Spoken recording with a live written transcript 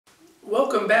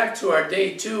Welcome back to our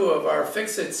day 2 of our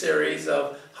Fix It series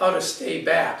of how to stay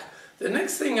back. The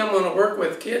next thing I'm going to work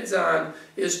with kids on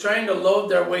is trying to load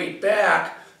their weight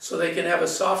back so they can have a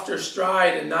softer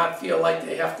stride and not feel like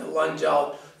they have to lunge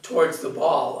out towards the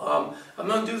ball. I'm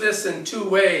going to do this in 2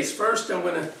 ways. First, I'm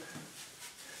going to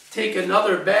take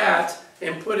another bat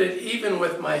and put it even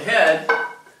with my head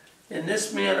in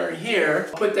this manner here.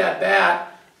 Put that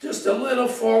bat just a little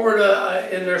forward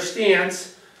in their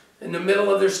stance, in the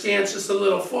middle of their stance, just a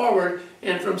little forward,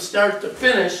 and from start to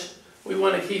finish, we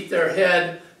want to keep their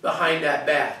head behind that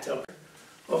bat.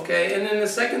 Okay, and then the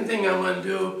second thing I want to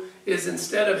do is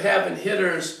instead of having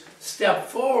hitters step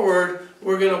forward,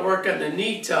 we're going to work on the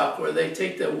knee tuck where they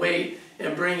take the weight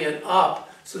and bring it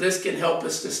up. So this can help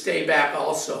us to stay back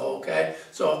also, okay?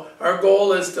 So our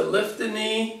goal is to lift the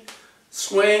knee,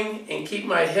 swing, and keep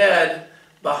my head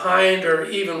behind or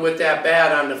even with that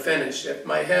bat on the finish. If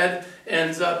my head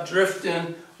ends up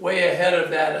drifting way ahead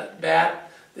of that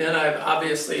bat, then I've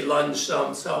obviously lunged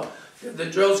some. So the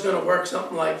drill's going to work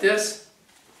something like this.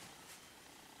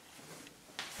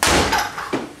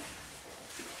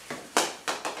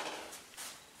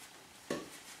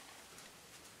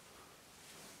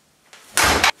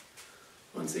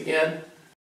 Once again.